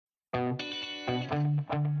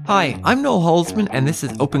Hi, I'm Noel Holzman, and this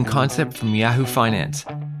is Open Concept from Yahoo Finance.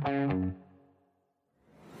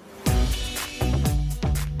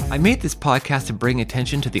 I made this podcast to bring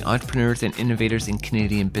attention to the entrepreneurs and innovators in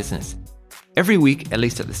Canadian business. Every week, at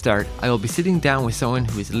least at the start, I will be sitting down with someone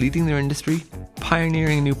who is leading their industry,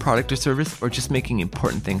 pioneering a new product or service, or just making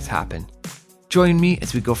important things happen. Join me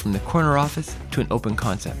as we go from the corner office to an open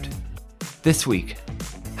concept. This week,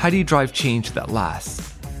 how do you drive change that lasts?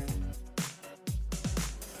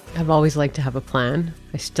 I've always liked to have a plan.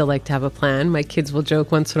 I still like to have a plan. My kids will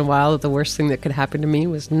joke once in a while that the worst thing that could happen to me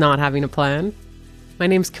was not having a plan. My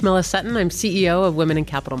name's Camilla Sutton. I'm CEO of Women in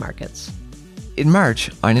Capital Markets. In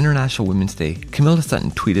March, on International Women's Day, Camilla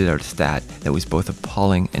Sutton tweeted out a stat that was both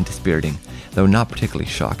appalling and dispiriting, though not particularly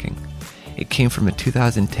shocking. It came from a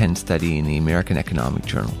 2010 study in the American Economic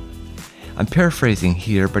Journal. I'm paraphrasing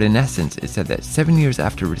here, but in essence, it said that 7 years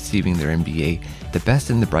after receiving their MBA, the best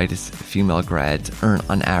and the brightest female grads earn,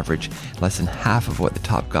 on average, less than half of what the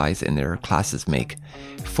top guys in their classes make,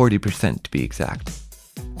 40% to be exact.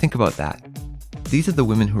 Think about that. These are the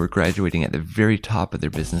women who are graduating at the very top of their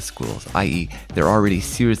business schools, i.e., they're already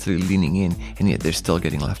seriously leaning in, and yet they're still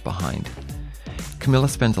getting left behind. Camilla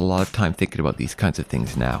spends a lot of time thinking about these kinds of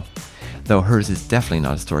things now, though hers is definitely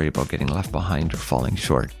not a story about getting left behind or falling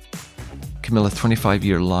short. Camilla's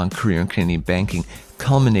 25-year-long career in Canadian banking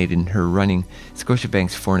culminated in her running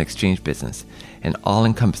Scotiabank's foreign exchange business, an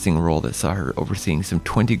all-encompassing role that saw her overseeing some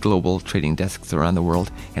 20 global trading desks around the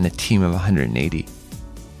world and a team of 180.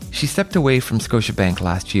 She stepped away from Scotiabank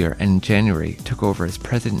last year and in January took over as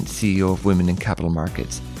President and CEO of Women in Capital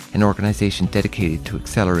Markets, an organization dedicated to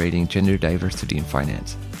accelerating gender diversity in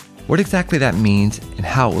finance. What exactly that means and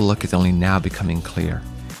how it will look is only now becoming clear.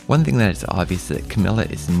 One thing that is obvious is that Camilla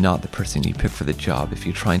is not the person you pick for the job if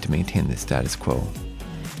you're trying to maintain the status quo.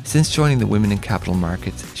 Since joining the Women in Capital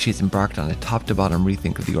Markets, she's embarked on a top-to-bottom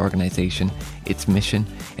rethink of the organization, its mission,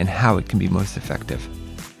 and how it can be most effective.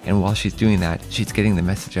 And while she's doing that, she's getting the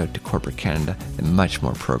message out to corporate Canada that much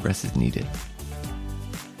more progress is needed.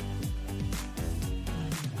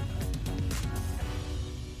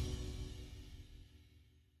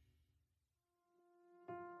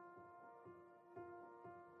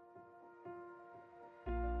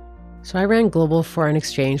 So I ran global foreign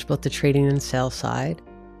exchange, both the trading and sales side.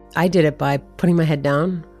 I did it by putting my head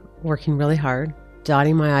down, working really hard,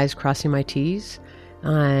 dotting my I's, crossing my T's,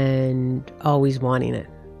 and always wanting it.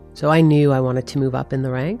 So I knew I wanted to move up in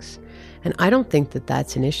the ranks. And I don't think that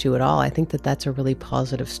that's an issue at all. I think that that's a really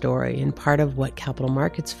positive story. And part of what capital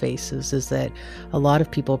markets faces is that a lot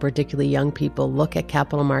of people, particularly young people, look at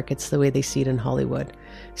capital markets the way they see it in Hollywood.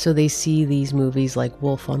 So they see these movies like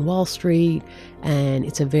Wolf on Wall Street, and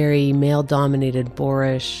it's a very male-dominated,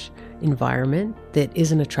 boorish environment that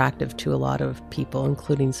isn't attractive to a lot of people,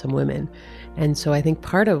 including some women. And so I think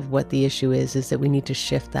part of what the issue is that we need to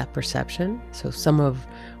shift that perception. So some of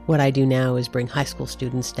what I do now is bring high school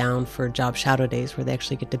students down for job shadow days where they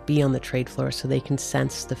actually get to be on the trade floor so they can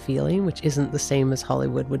sense the feeling, which isn't the same as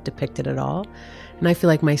Hollywood would depict it at all. And I feel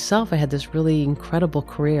like myself, I had this really incredible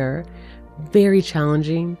career, very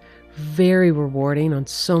challenging, very rewarding on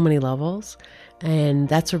so many levels. And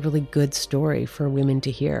that's a really good story for women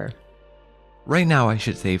to hear. Right now, I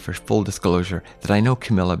should say for full disclosure that I know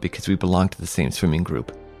Camilla because we belong to the same swimming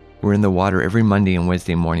group. We're in the water every Monday and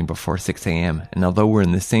Wednesday morning before 6 a.m. And although we're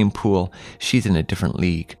in the same pool, she's in a different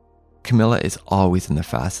league. Camilla is always in the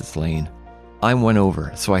fastest lane. I'm one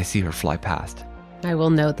over, so I see her fly past. I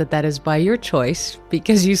will note that that is by your choice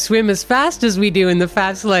because you swim as fast as we do in the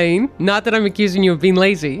fast lane. Not that I'm accusing you of being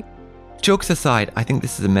lazy. Jokes aside, I think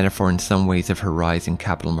this is a metaphor in some ways of her rise in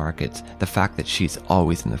capital markets, the fact that she's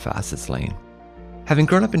always in the fastest lane. Having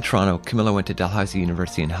grown up in Toronto, Camilla went to Dalhousie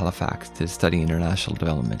University in Halifax to study international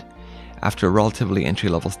development. After a relatively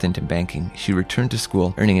entry-level stint in banking, she returned to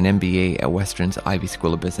school, earning an MBA at Western's Ivey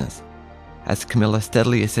School of Business. As Camilla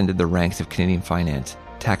steadily ascended the ranks of Canadian finance,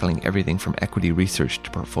 tackling everything from equity research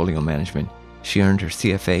to portfolio management, she earned her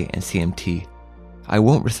CFA and CMT. I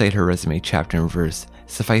won't recite her resume chapter and verse,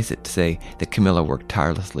 suffice it to say that Camilla worked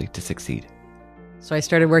tirelessly to succeed. So I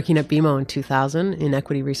started working at BMO in 2000 in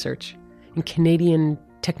equity research in Canadian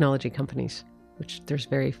technology companies, which there's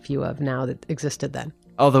very few of now that existed then.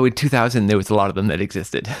 Although in 2000, there was a lot of them that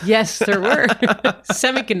existed. Yes, there were.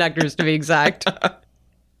 Semiconductors, to be exact.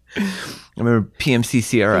 I remember PMC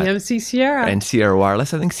Sierra. PMC Sierra. And Sierra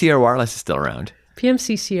Wireless. I think Sierra Wireless is still around.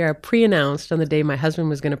 PMC Sierra pre-announced on the day my husband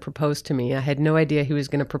was going to propose to me. I had no idea he was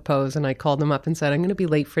going to propose, and I called him up and said, I'm going to be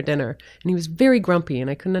late for dinner. And he was very grumpy, and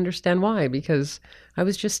I couldn't understand why, because I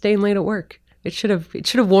was just staying late at work. It should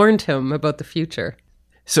have warned him about the future.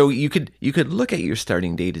 So you could look at your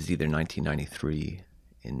starting date as either 1993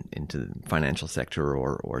 into the financial sector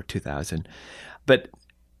or 2000. But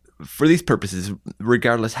for these purposes,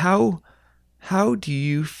 regardless, how do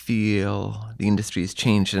you feel the industry has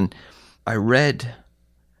changed? And I read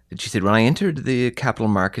that she said, when I entered the capital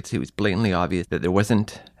markets, it was blatantly obvious that there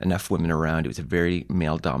wasn't enough women around. It was a very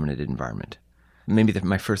male-dominated environment. Maybe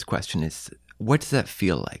my first question is, what does that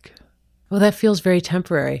feel like? Well, that feels very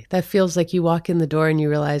temporary. That feels like you walk in the door and you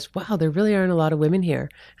realize, wow, there really aren't a lot of women here.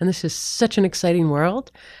 And this is such an exciting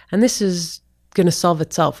world. And this is going to solve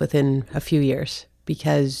itself within a few years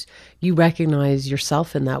because you recognize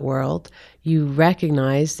yourself in that world. You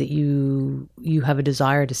recognize that you have a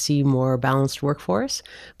desire to see more balanced workforce,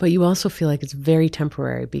 but you also feel like it's very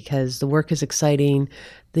temporary because the work is exciting.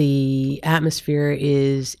 The atmosphere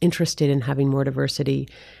is interested in having more diversity.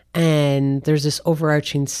 And there's this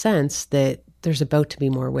overarching sense that there's about to be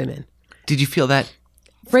more women. Did you feel that?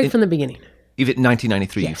 Right from the beginning. Even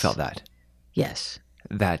 1993, Yes. You felt that? Yes.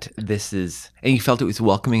 That this is, and you felt it was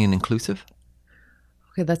welcoming and inclusive?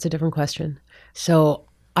 Okay, that's a different question. So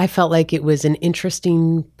I felt like it was an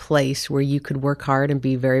interesting place where you could work hard and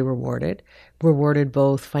be very rewarded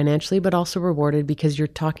both financially, but also rewarded because you're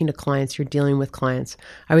talking to clients, you're dealing with clients.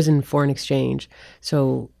 I was in foreign exchange.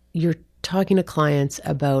 So you're talking to clients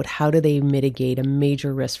about how do they mitigate a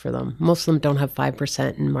major risk for them. Most of them don't have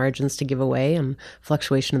 5% in margins to give away and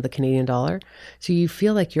fluctuation of the Canadian dollar. So you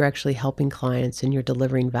feel like you're actually helping clients and you're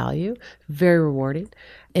delivering value. Very rewarding.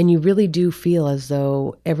 And you really do feel as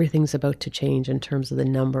though everything's about to change in terms of the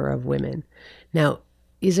number of women. Now,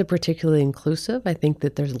 is it particularly inclusive? I think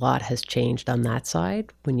that there's a lot has changed on that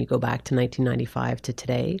side when you go back to 1995 to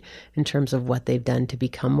today in terms of what they've done to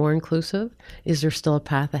become more inclusive. Is there still a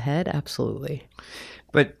path ahead? Absolutely.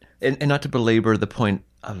 But, and not to belabor the point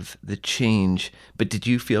of the change, but did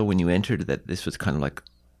you feel when you entered that this was kind of like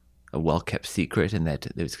a well-kept secret and that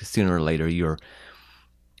there was sooner or later your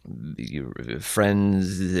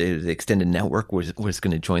friends, the extended network was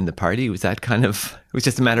going to join the party? Was that kind of, it was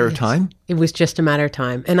just a matter of time? It was just a matter of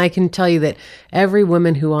time. And I can tell you that every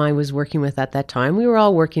woman who I was working with at that time, we were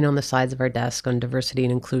all working on the sides of our desk on diversity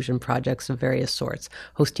and inclusion projects of various sorts,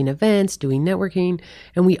 hosting events, doing networking.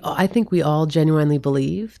 And I think we all genuinely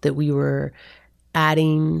believe that we were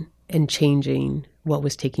adding and changing what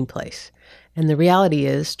was taking place. And the reality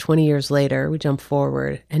is 20 years later, we jump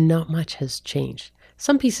forward and not much has changed.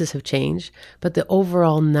 Some pieces have changed, but the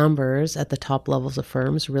overall numbers at the top levels of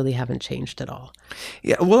firms really haven't changed at all.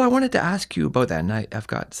 Yeah, well, I wanted to ask you about that, and I've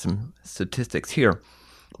got some statistics here.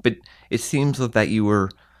 But it seems that you are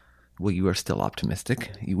still optimistic.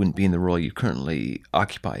 You wouldn't be in the role you currently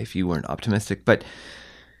occupy if you weren't optimistic. But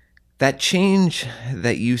that change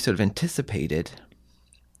that you sort of anticipated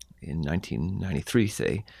in 1993,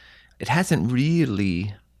 say, it hasn't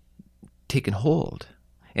really taken hold.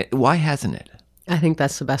 Why hasn't it? I think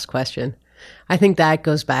that's the best question. I think that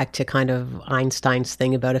goes back to kind of Einstein's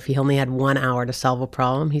thing about if he only had 1 hour to solve a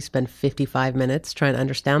problem, he spent 55 minutes trying to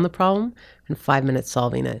understand the problem and 5 minutes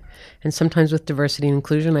solving it. And sometimes with diversity and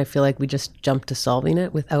inclusion, I feel like we just jump to solving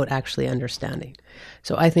it without actually understanding.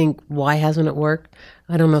 So I think, why hasn't it worked?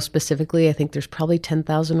 I don't know specifically. I think there's probably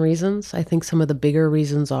 10,000 reasons. I think some of the bigger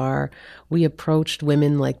reasons are we approached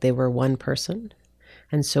women like they were one person.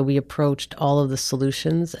 And so we approached all of the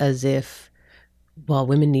solutions as if, well,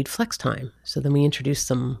 women need flex time. So then we introduced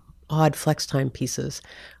some odd flex time pieces.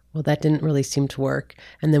 Well, that didn't really seem to work.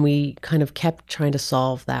 And then we kind of kept trying to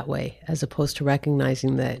solve that way, as opposed to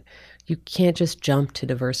recognizing that you can't just jump to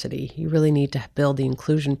diversity. You really need to build the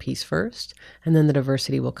inclusion piece first, and then the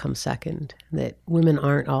diversity will come second. That women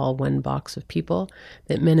aren't all one box of people,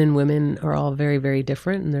 that men and women are all very, very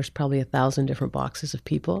different, and there's probably 1,000 different boxes of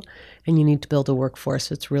people, and you need to build a workforce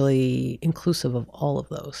that's really inclusive of all of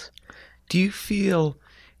those. Do you feel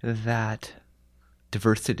that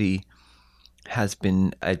diversity has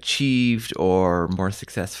been achieved or more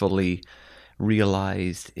successfully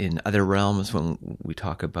realized in other realms when we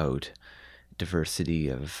talk about diversity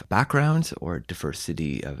of backgrounds or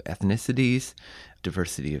diversity of ethnicities,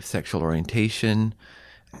 diversity of sexual orientation?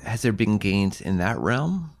 Has there been gains in that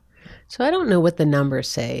realm? So I don't know what the numbers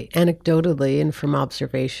say. Anecdotally and from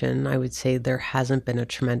observation, I would say there hasn't been a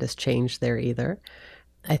tremendous change there either.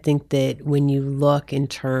 I think that when you look in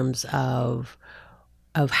terms of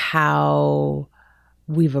how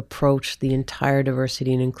we've approached the entire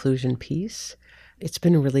diversity and inclusion piece, it's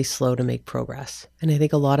been really slow to make progress. And I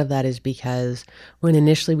think a lot of that is because when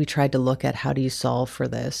initially we tried to look at how do you solve for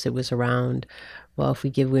this, it was around, well, if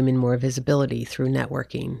we give women more visibility through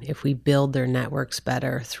networking, if we build their networks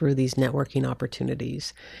better through these networking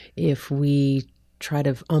opportunities, if we try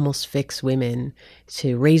to almost fix women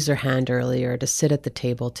to raise their hand earlier, to sit at the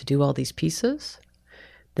table, to do all these pieces,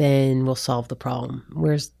 then we'll solve the problem.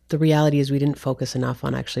 Whereas the reality is we didn't focus enough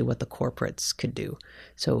on actually what the corporates could do.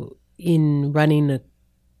 So in running a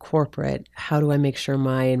corporate, how do I make sure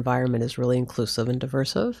my environment is really inclusive and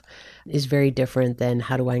diverse is very different than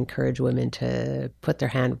how do I encourage women to put their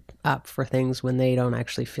hand up for things when they don't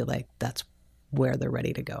actually feel like that's where they're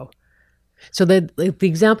ready to go. So the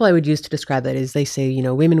example I would use to describe that is they say,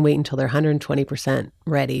 women wait until they're 120%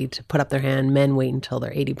 ready to put up their hand. Men wait until they're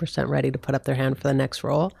 80% ready to put up their hand for the next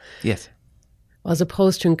role. Yes. As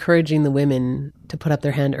opposed to encouraging the women to put up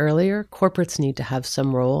their hand earlier, corporates need to have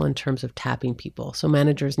some role in terms of tapping people. So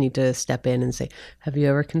managers need to step in and say, have you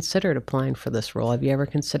ever considered applying for this role? Have you ever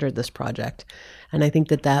considered this project? And I think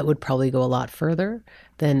that would probably go a lot further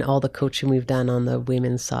than all the coaching we've done on the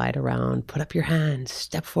women's side around put up your hand,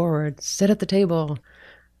 step forward, sit at the table.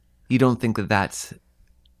 You don't think that that's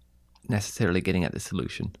necessarily getting at the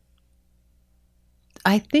solution?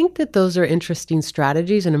 I think that those are interesting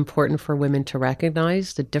strategies and important for women to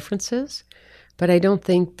recognize the differences, but I don't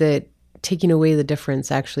think that taking away the difference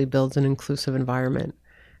actually builds an inclusive environment.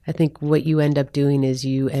 I think what you end up doing is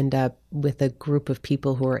you end up with a group of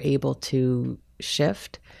people who are able to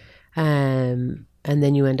shift, and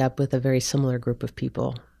then you end up with a very similar group of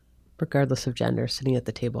people, regardless of gender, sitting at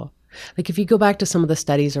the table. Like if you go back to some of the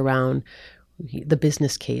studies around the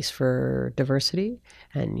business case for diversity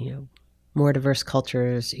and, more diverse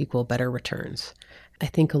cultures equal better returns. I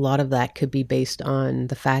think a lot of that could be based on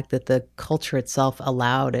the fact that the culture itself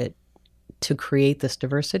allowed it to create this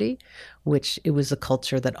diversity, which it was a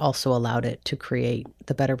culture that also allowed it to create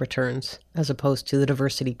the better returns, as opposed to the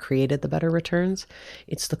diversity created the better returns.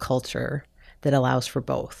 It's the culture that allows for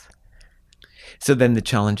both. So then the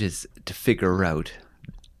challenge is to figure out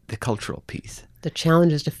the cultural piece. The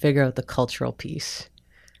challenge is to figure out the cultural piece,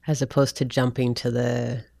 as opposed to jumping to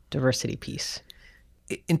the diversity piece.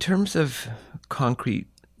 In terms of concrete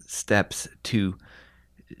steps to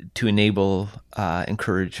enable,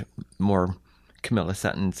 encourage more Camilla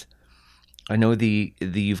Suttons, I know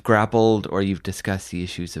you've grappled or you've discussed the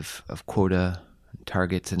issues of quota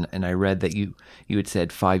targets, and I read that you had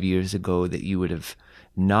said 5 years ago that you would have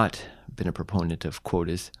not been a proponent of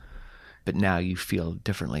quotas, but now you feel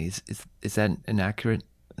differently. Is that an accurate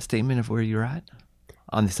statement of where you're at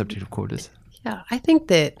on the subject of quotas? Yeah, I think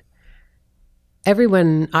that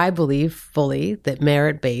I believe fully that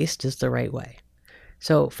merit-based is the right way.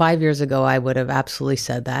 So 5 years ago, I would have absolutely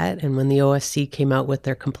said that. And when the OSC came out with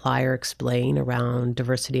their Comply or Explain around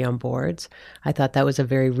diversity on boards, I thought that was a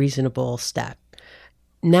very reasonable step.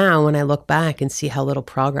 Now, when I look back and see how little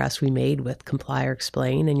progress we made with Comply or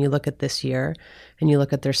Explain, and you look at this year and you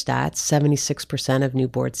look at their stats, 76% of new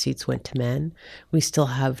board seats went to men. We still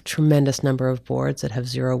have tremendous number of boards that have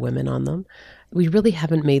 0 women on them. We really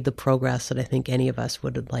haven't made the progress that I think any of us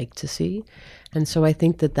would like to see. And so I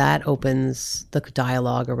think that opens the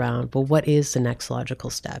dialogue around, well, what is the next logical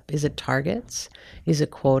step? Is it targets? Is it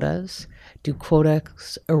quotas? Do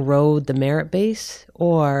quotas erode the merit base?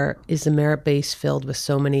 Or is the merit base filled with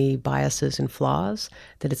so many biases and flaws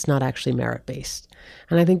that it's not actually merit-based?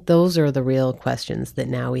 And I think those are the real questions that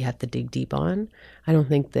now we have to dig deep on. I don't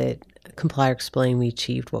think that Comply or Explain, we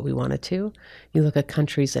achieved what we wanted to. You look at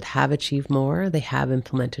countries that have achieved more, they have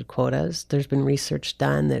implemented quotas. There's been research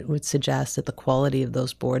done that would suggest that the quality of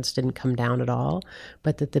those boards didn't come down at all,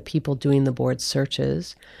 but that the people doing the board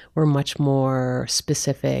searches were much more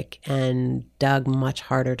specific and dug much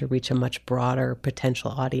harder to reach a much broader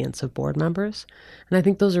potential audience of board members. And I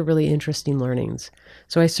think those are really interesting learnings.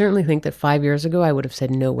 So I certainly think that 5 years ago, I would have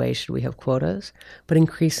said, no way should we have quotas. But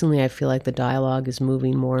increasingly, I feel like the dialogue is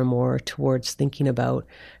moving more and more towards thinking about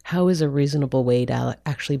how is a reasonable way to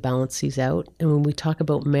actually balance these out. And when we talk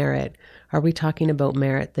about merit, are we talking about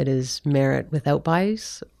merit that is merit without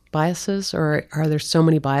biases, or are there so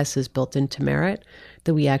many biases built into merit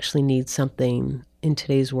that we actually need something in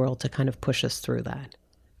today's world to kind of push us through that?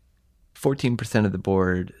 14% of the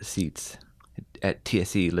board seats at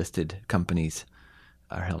TSE listed companies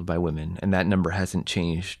are held by women, and that number hasn't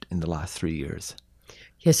changed in the last 3 years.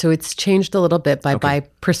 Yeah, so it's changed a little bit by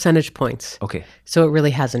percentage points. Okay. So it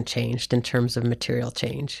really hasn't changed in terms of material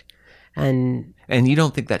change. And you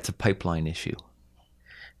don't think that's a pipeline issue?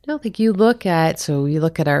 No, like you look at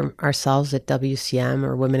ourselves at WCM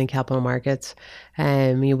or Women in Capital Markets,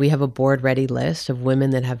 and we have a board ready list of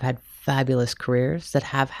women that have had fabulous careers that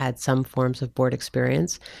have had some forms of board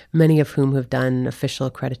experience, many of whom have done official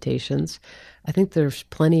accreditations. I think there's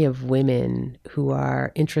plenty of women who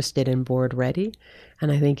are interested in board ready.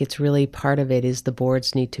 And I think it's really part of it is the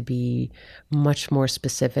boards need to be much more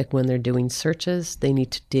specific when they're doing searches. They need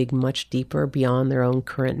to dig much deeper beyond their own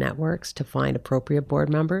current networks to find appropriate board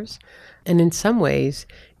members. And in some ways,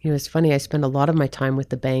 it's funny, I spend a lot of my time with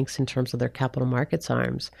the banks in terms of their capital markets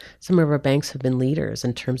arms. Some of our banks have been leaders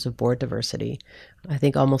in terms of board diversity. I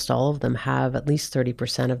think almost all of them have at least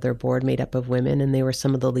 30% of their board made up of women, and they were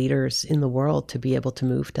some of the leaders in the world to be able to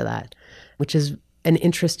move to that, which is an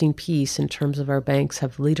interesting piece in terms of our banks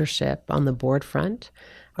have leadership on the board front,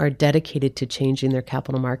 are dedicated to changing their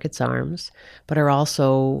capital markets arms, but are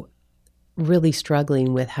also really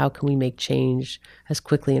struggling with how can we make change as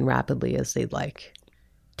quickly and rapidly as they'd like.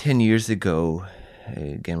 10 years ago,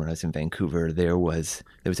 again, when I was in Vancouver, there was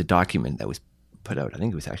a document that was put out. I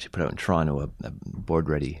think it was actually put out in Toronto, a board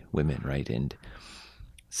ready women, right? And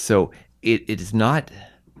so it is not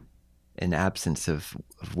an absence of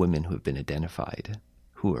women who have been identified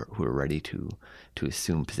who are ready to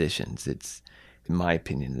assume positions. It's, in my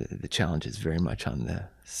opinion, the challenge is very much on the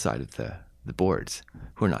side of the boards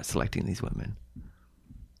who are not selecting these women.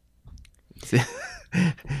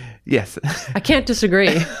 Yes. I can't disagree.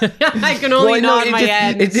 I can only nod my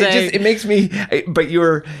head and say. It makes me, but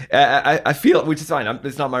I feel, which is fine,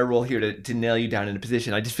 it's not my role here to nail you down in a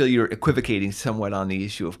position. I just feel you're equivocating somewhat on the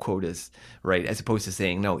issue of quotas, right? As opposed to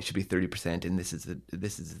saying, no, it should be 30% and this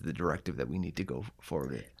is the directive that we need to go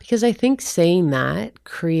forward with. Because I think saying that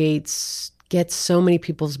gets so many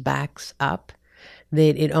people's backs up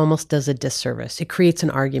that it almost does a disservice. It creates an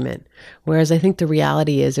argument. Whereas I think the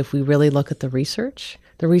reality is if we really look at the research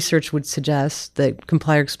would suggest that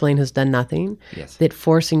Comply or Explain has done nothing, yes, that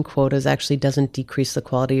forcing quotas actually doesn't decrease the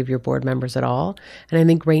quality of your board members at all. And I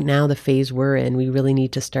think right now, the phase we're in, we really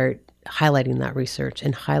need to start highlighting that research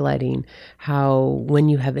and highlighting how when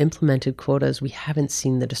you have implemented quotas, we haven't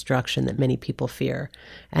seen the destruction that many people fear.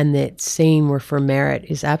 And that saying we're for merit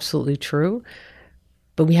is absolutely true,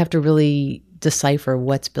 but we have to really decipher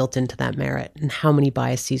what's built into that merit and how many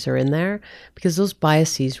biases are in there, because those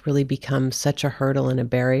biases really become such a hurdle and a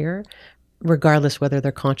barrier, regardless whether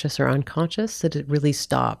they're conscious or unconscious, that it really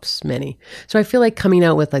stops many. So I feel like coming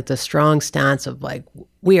out with like the strong stance of like,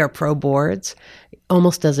 we are pro boards,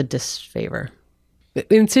 almost does a disfavor.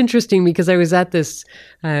 It's interesting because I was at this,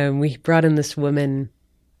 we brought in this woman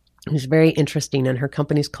who's very interesting, and her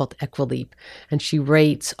company's called Equileap, and she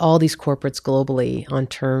rates all these corporates globally on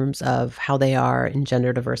terms of how they are in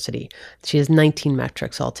gender diversity. She has 19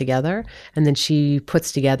 metrics altogether, and then she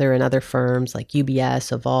puts together in other firms like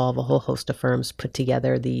UBS, Evolve, a whole host of firms put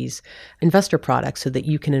together these investor products so that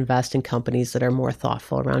you can invest in companies that are more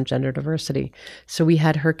thoughtful around gender diversity. So we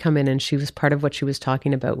had her come in, and she was part of what she was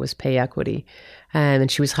talking about was pay equity.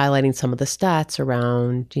 And she was highlighting some of the stats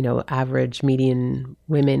around, average median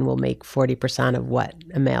women will make 40% of what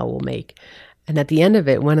a male will make. And at the end of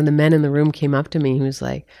it, one of the men in the room came up to me. He was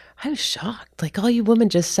like, I was shocked. Like, all you women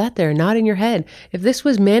just sat there nodding your head. If this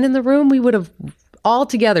was men in the room, we would have all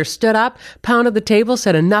together stood up, pounded the table,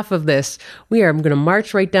 said, enough of this. I'm going to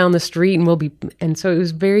march right down the street and so it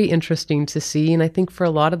was very interesting to see. And I think for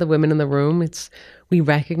a lot of the women in the room, we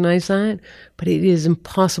recognize that, but it is an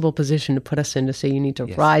impossible position to put us in to say you need to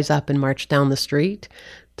rise up and march down the street.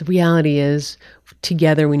 The reality is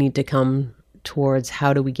together we need to come towards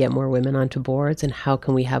how do we get more women onto boards and how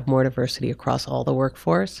can we have more diversity across all the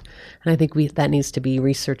workforce. And I think that needs to be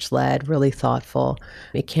research-led, really thoughtful.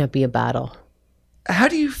 It can't be a battle. How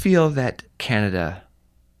do you feel that Canada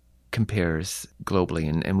compares globally?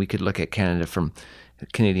 And we could look at Canada from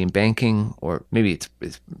Canadian banking, or maybe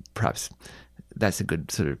it's perhaps that's a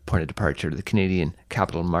good sort of point of departure to the Canadian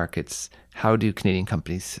capital markets. How do Canadian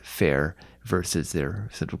companies fare versus their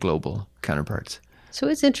sort of global counterparts? So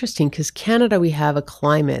it's interesting because Canada, we have a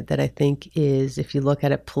climate that I think is, if you look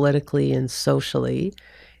at it politically and socially,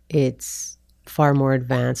 it's far more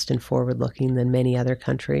advanced and forward-looking than many other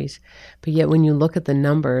countries. But yet when you look at the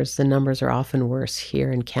numbers are often worse here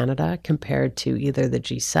in Canada compared to either the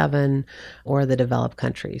G7 or the developed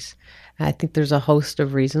countries. I think there's a host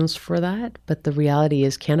of reasons for that, but the reality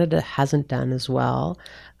is Canada hasn't done as well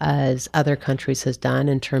as other countries has done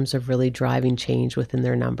in terms of really driving change within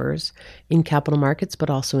their numbers in capital markets,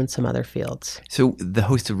 but also in some other fields. So the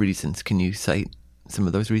host of reasons, can you cite some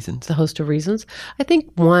of those reasons? The host of reasons. I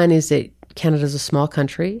think one is that Canada's a small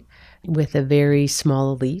country with a very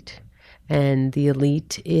small elite. And the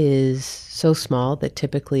elite is so small that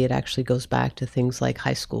typically it actually goes back to things like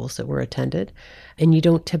high schools that were attended. And you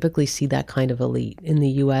don't typically see that kind of elite. In the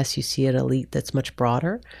US, you see an elite that's much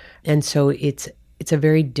broader. And so it's a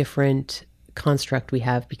very different construct we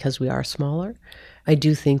have because we are smaller. I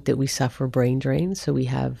do think that we suffer brain drain. So we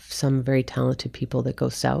have some very talented people that go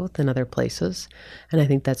south and other places. And I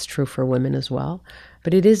think that's true for women as well.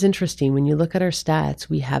 But it is interesting when you look at our stats,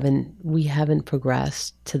 we haven't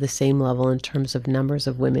progressed to the same level in terms of numbers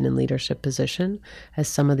of women in leadership position as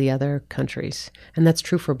some of the other countries. And that's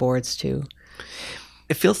true for boards too.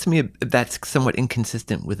 It feels to me that's somewhat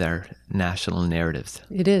inconsistent with our national narratives.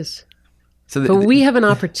 It is. So but we have an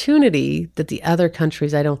opportunity that the other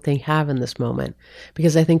countries I don't think have in this moment,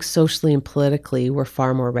 because I think socially and politically we're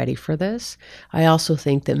far more ready for this. I also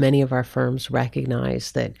think that many of our firms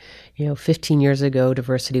recognize that, 15 years ago,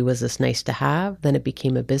 diversity was this nice to have, then it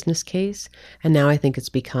became a business case. And now I think it's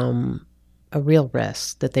become a real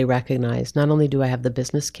risk that they recognize. Not only do I have the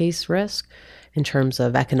business case risk, in terms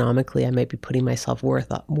of economically, I might be putting myself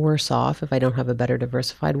worse off if I don't have a better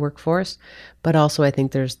diversified workforce. But also I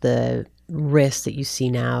think there's the risk that you see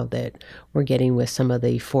now that we're getting with some of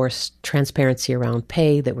the forced transparency around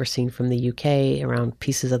pay that we're seeing from the UK, around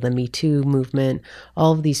pieces of the Me Too movement.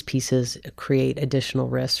 All of these pieces create additional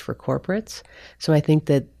risks for corporates. So I think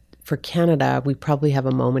that for Canada, we probably have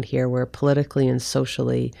a moment here where politically and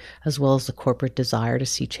socially, as well as the corporate desire to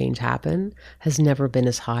see change happen, has never been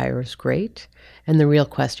as high or as great. And the real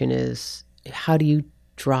question is, how do you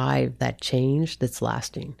drive that change that's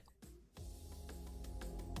lasting?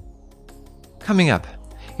 Coming up,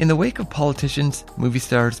 in the wake of politicians, movie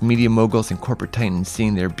stars, media moguls, and corporate titans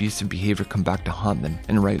seeing their abusive behavior come back to haunt them,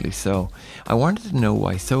 and rightly so, I wanted to know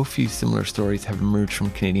why so few similar stories have emerged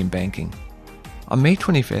from Canadian banking. On May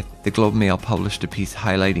 25th, the Globe and Mail published a piece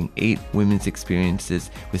highlighting 8 women's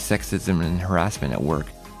experiences with sexism and harassment at work,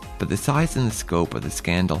 but the size and the scope of the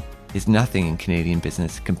scandal is nothing in Canadian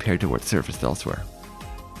business compared to what surfaced elsewhere.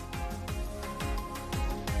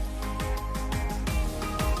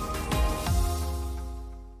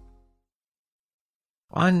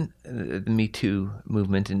 On the Me Too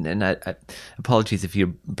movement, and I, apologies if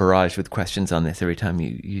you're barraged with questions on this every time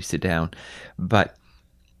you sit down, but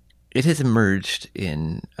it has emerged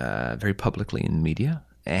in very publicly in the media,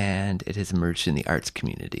 and it has emerged in the arts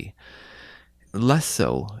community. Less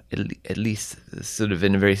so, at least sort of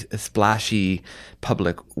in a very splashy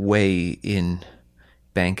public way in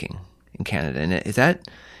banking in Canada. And is that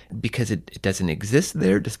because it doesn't exist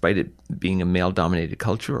there, despite it being a male-dominated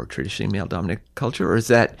culture or traditionally male-dominated culture, or is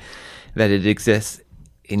that it exists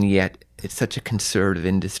and yet it's such a conservative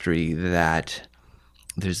industry that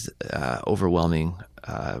there's overwhelming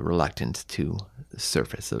reluctance to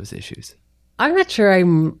surface those issues? I'm not sure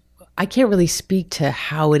I can't really speak to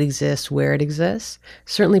how it exists, where it exists.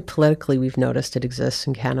 Certainly politically, we've noticed it exists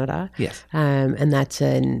in Canada. Yes. And that's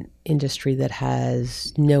an industry that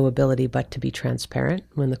has no ability but to be transparent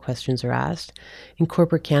when the questions are asked. In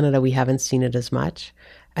corporate Canada, we haven't seen it as much.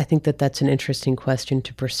 I think that that's an interesting question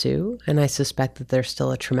to pursue, and I suspect that there's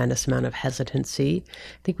still a tremendous amount of hesitancy.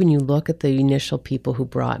 I think when you look at the initial people who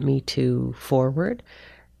brought Me Too forward,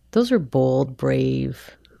 those are bold,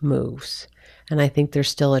 brave moves. And I think there's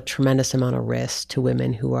still a tremendous amount of risk to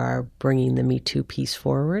women who are bringing the Me Too piece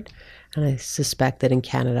forward. And I suspect that in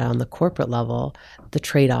Canada, on the corporate level, the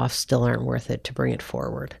trade-offs still aren't worth it to bring it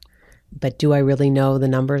forward. But do I really know the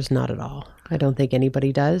numbers? Not at all. I don't think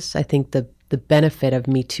anybody does. I think the benefit of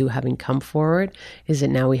Me Too having come forward is that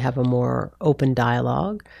now we have a more open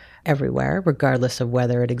dialogue everywhere, regardless of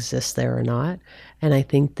whether it exists there or not. And I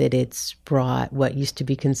think that it's brought what used to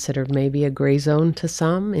be considered maybe a gray zone to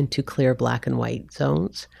some into clear black and white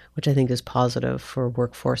zones, which I think is positive for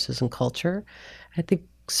workforces and culture. I think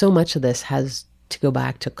so much of this has to go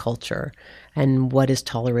back to culture and what is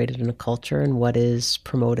tolerated in a culture and what is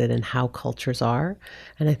promoted and how cultures are.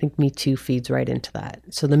 And I think Me Too feeds right into that.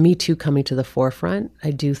 So the Me Too coming to the forefront,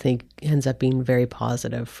 I do think ends up being very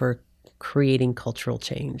positive for creating cultural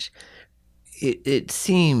change. It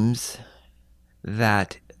seems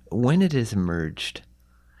that when it has emerged,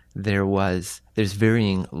 there's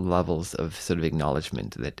varying levels of sort of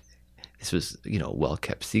acknowledgement that this was, a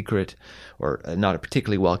well-kept secret, or not a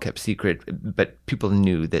particularly well-kept secret, but people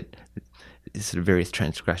knew that sort of various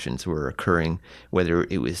transgressions were occurring, whether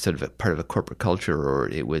it was sort of a part of a corporate culture or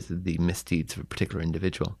it was the misdeeds of a particular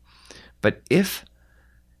individual. But if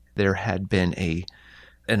there had been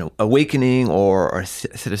an awakening or a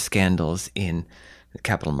set of scandals in the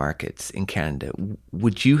capital markets in Canada,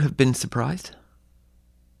 would you have been surprised?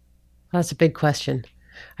 That's a big question.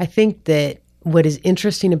 I think that what is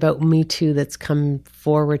interesting about Me Too that's come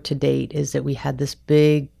forward to date is that we had this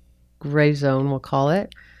big gray zone, we'll call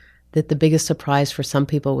it, that the biggest surprise for some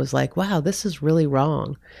people was like, wow, this is really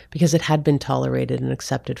wrong, because it had been tolerated and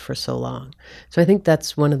accepted for so long. So I think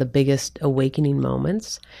that's one of the biggest awakening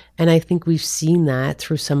moments. And I think we've seen that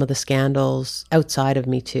through some of the scandals outside of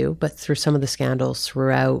Me Too, but through some of the scandals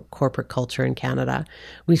throughout corporate culture in Canada.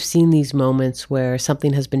 We've seen these moments where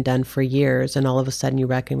something has been done for years and all of a sudden you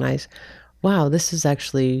recognize, wow, this is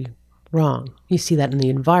actually wrong. You see that in the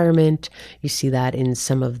environment. You see that in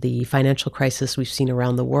some of the financial crisis we've seen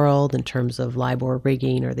around the world in terms of LIBOR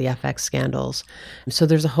rigging or the FX scandals. So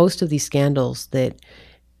there's a host of these scandals that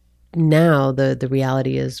now the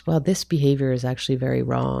reality is, well, this behavior is actually very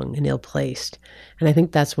wrong and ill-placed. And I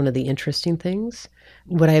think that's one of the interesting things.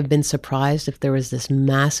 Would I have been surprised if there was this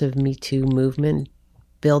massive Me Too movement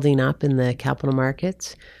building up in the capital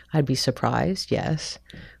markets? I'd be surprised, yes.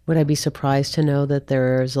 Would I be surprised to know that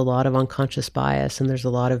there's a lot of unconscious bias and there's a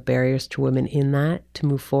lot of barriers to women in that to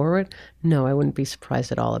move forward? No, I wouldn't be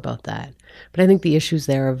surprised at all about that. But I think the issues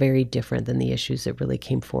there are very different than the issues that really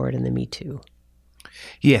came forward in the Me Too.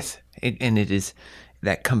 Yes, and it is,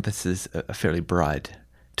 that compasses a fairly broad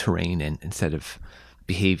terrain and set of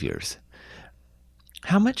behaviors.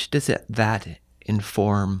 How much does that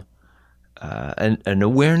inform an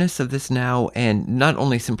awareness of this now, and not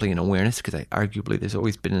only simply an awareness, because arguably there's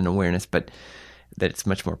always been an awareness, but that it's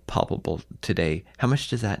much more palpable today. How much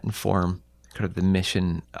does that inform kind of the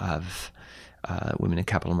mission of women in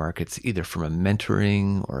capital markets, either from a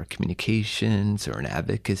mentoring or a communications or an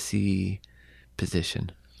advocacy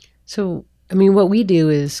position? So, I mean, what we do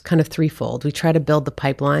is kind of threefold. We try to build the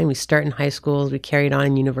pipeline. We start in high schools, we carry it on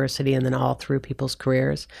in university, and then all through people's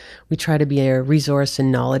careers. We try to be a resource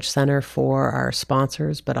and knowledge center for our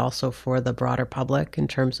sponsors, but also for the broader public in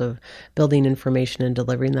terms of building information and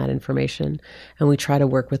delivering that information. And we try to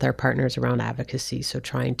work with our partners around advocacy, so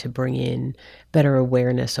trying to bring in better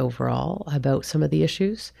awareness overall about some of the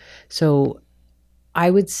issues. So I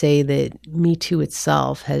would say that Me Too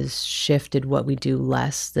itself has shifted what we do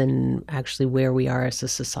less than actually where we are as a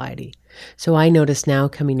society. So I notice now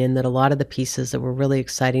coming in that a lot of the pieces that were really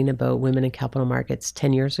exciting about women in capital markets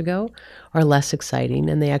 10 years ago are less exciting,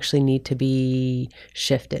 and they actually need to be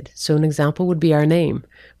shifted. So an example would be our name,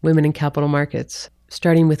 Women in Capital Markets.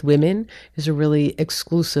 Starting with women is a really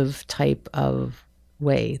exclusive type of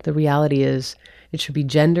way. The reality is, it should be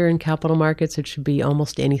gender in capital markets. It should be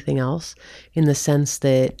almost anything else, in the sense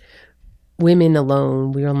that women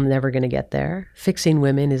alone, we're never going to get there. Fixing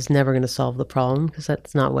women is never going to solve the problem, because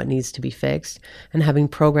that's not what needs to be fixed. And having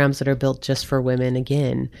programs that are built just for women,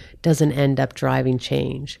 again, doesn't end up driving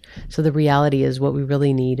change. So the reality is, what we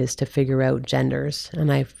really need is to figure out genders.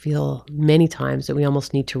 And I feel many times that we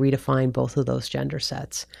almost need to redefine both of those gender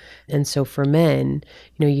sets. And so for men,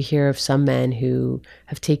 you hear of some men who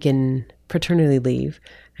have taken paternity leave,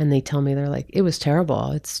 and they tell me, they're like, it was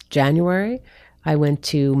terrible. It's January. I went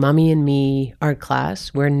to Mommy and Me art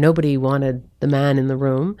class where nobody wanted the man in the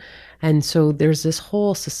room. And so there's this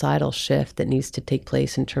whole societal shift that needs to take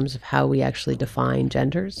place in terms of how we actually define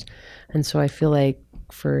genders. And so I feel like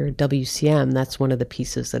for WCM, that's one of the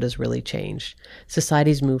pieces that has really changed.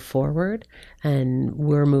 Society's moved forward, and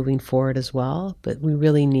we're moving forward as well, but we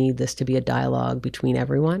really need this to be a dialogue between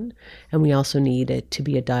everyone. And we also need it to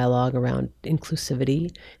be a dialogue around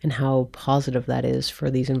inclusivity and how positive that is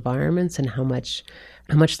for these environments, and how much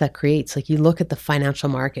that creates. Like, you look at the financial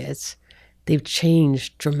markets, they've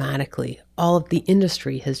changed dramatically. All of the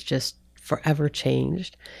industry has just forever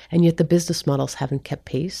changed, and yet the business models haven't kept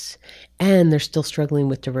pace, and they're still struggling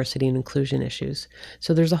with diversity and inclusion issues.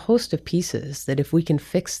 So there's a host of pieces that if we can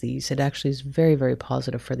fix these, it actually is very, very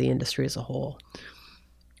positive for the industry as a whole.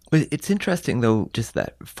 Well, it's interesting, though, just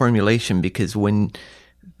that formulation, because when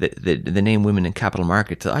the name Women in Capital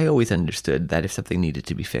Markets, I always understood that if something needed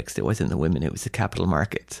to be fixed, it wasn't the women, it was the capital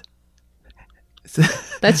markets. So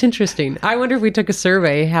that's interesting. I wonder if we took a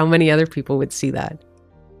survey, how many other people would see that.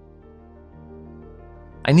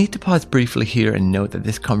 I need to pause briefly here and note that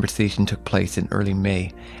this conversation took place in early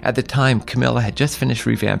May. At the time, Camilla had just finished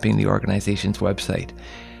revamping the organization's website.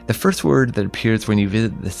 The first word that appears when you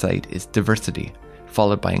visit the site is diversity,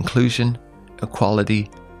 followed by inclusion,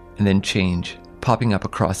 equality, and then change, popping up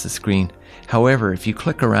across the screen. However, if you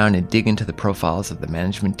click around and dig into the profiles of the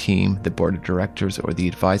management team, the board of directors, or the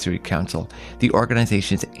advisory council, the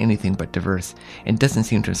organization is anything but diverse, and doesn't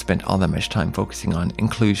seem to have spent all that much time focusing on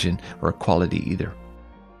inclusion or equality either.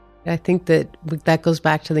 I think that goes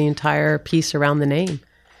back to the entire piece around the name.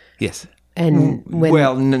 Yes. And a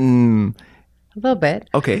little bit.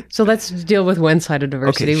 Okay. So let's deal with one side of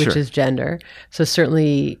diversity, okay, sure. which is gender. So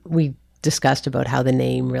certainly we discussed about how the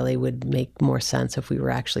name really would make more sense if we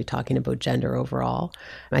were actually talking about gender overall.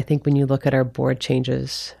 I think when you look at our board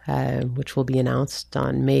changes, which will be announced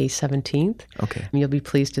on May 17th, you'll be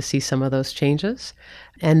pleased to see some of those changes.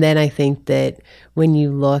 And then I think that when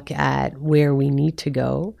you look at where we need to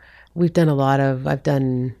go, we've had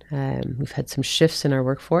some shifts in our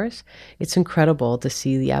workforce. It's incredible to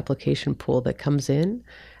see the application pool that comes in,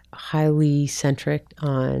 highly centric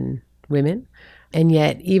on women. And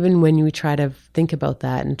yet, even when we try to think about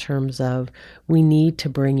that in terms of we need to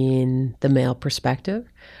bring in the male perspective,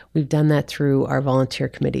 we've done that through our volunteer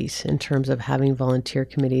committees, in terms of having volunteer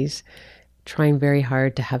committees, trying very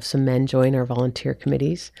hard to have some men join our volunteer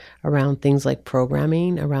committees around things like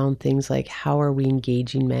programming, around things like how are we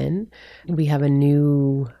engaging men. We have a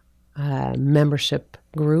new membership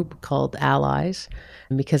group called Allies,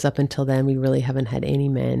 because up until then we really haven't had any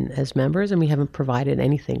men as members, and we haven't provided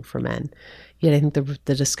anything for men. Yet I think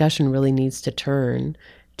the discussion really needs to turn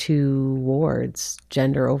towards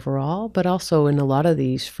gender overall, but also in a lot of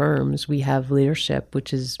these firms we have leadership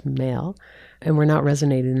which is male, and we're not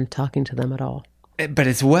resonating and talking to them at all. But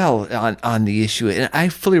as well on the issue, and I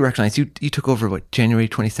fully recognize you took over, January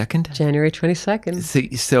 22nd? January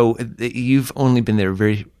 22nd. So you've only been there a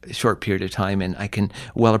very short period of time, and I can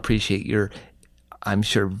well appreciate your, I'm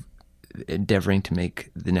sure, endeavoring to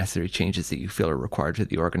make the necessary changes that you feel are required to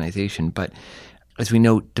the organization. But as we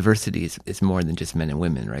know, diversity is more than just men and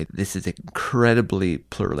women, right? This is an incredibly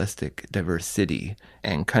pluralistic, diverse city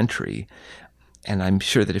and country. And I'm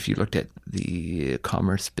sure that if you looked at the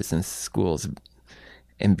commerce business schools,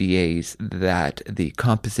 MBAs, that the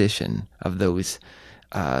composition of those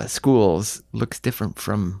schools looks different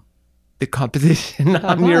from the composition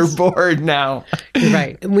on your board now. You're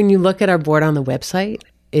right. When you look at our board on the website,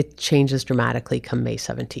 it changes dramatically come May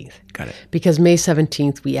 17th. Got it. Because May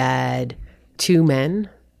 17th, we add 2 men,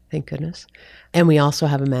 thank goodness, and we also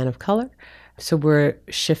have a man of color. So we're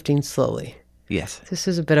shifting slowly. Yes. This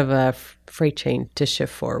is a bit of a freight train to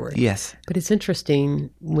shift forward. Yes. But it's interesting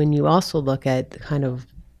when you also look at kind of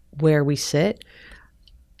where we sit.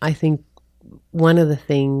 I think one of the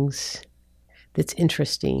things that's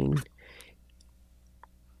interesting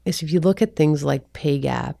is if you look at things like pay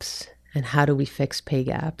gaps and how do we fix pay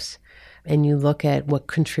gaps, and you look at what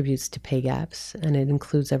contributes to pay gaps, and it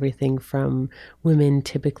includes everything from women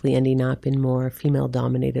typically ending up in more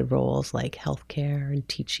female-dominated roles like healthcare and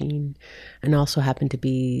teaching, and also happen to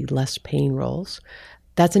be less paying roles.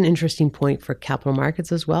 That's an interesting point for capital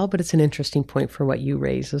markets as well, but it's an interesting point for what you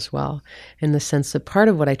raise as well, in the sense that part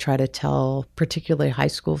of what I try to tell particularly high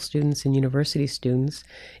school students and university students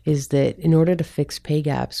is that in order to fix pay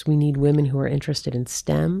gaps, we need women who are interested in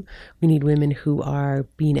STEM, we need women who are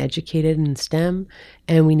being educated in STEM,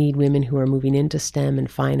 and we need women who are moving into STEM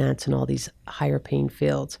and finance and all these higher paying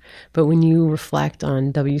fields. But when you reflect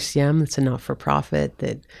on WCM, it's a not-for-profit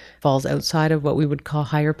that falls outside of what we would call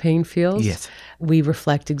higher paying fields. Yes. We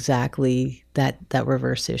reflect exactly that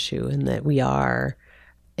reverse issue, and that we are,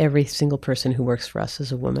 every single person who works for us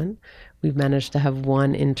is a woman. We've managed to have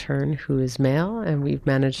 1 intern who is male, and we've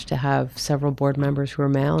managed to have several board members who are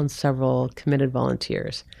male and several committed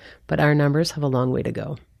volunteers. But our numbers have a long way to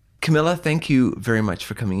go. Camilla, thank you very much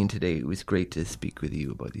for coming in today. It was great to speak with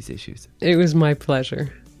you about these issues. It was my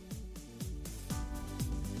pleasure.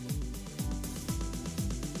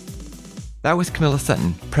 That was Camilla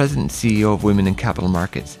Sutton, President and CEO of Women in Capital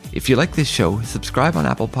Markets. If you like this show, subscribe on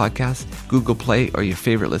Apple Podcasts, Google Play, or your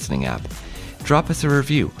favorite listening app. Drop us a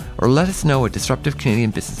review, or let us know a disruptive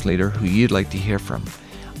Canadian business leader who you'd like to hear from.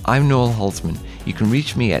 I'm Noel Hulsman. You can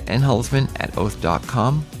reach me at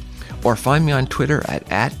nhulsman@oath.com, or find me on Twitter at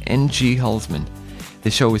 @NGHulsman. The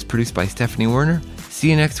show was produced by Stephanie Werner. See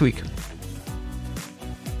you next week.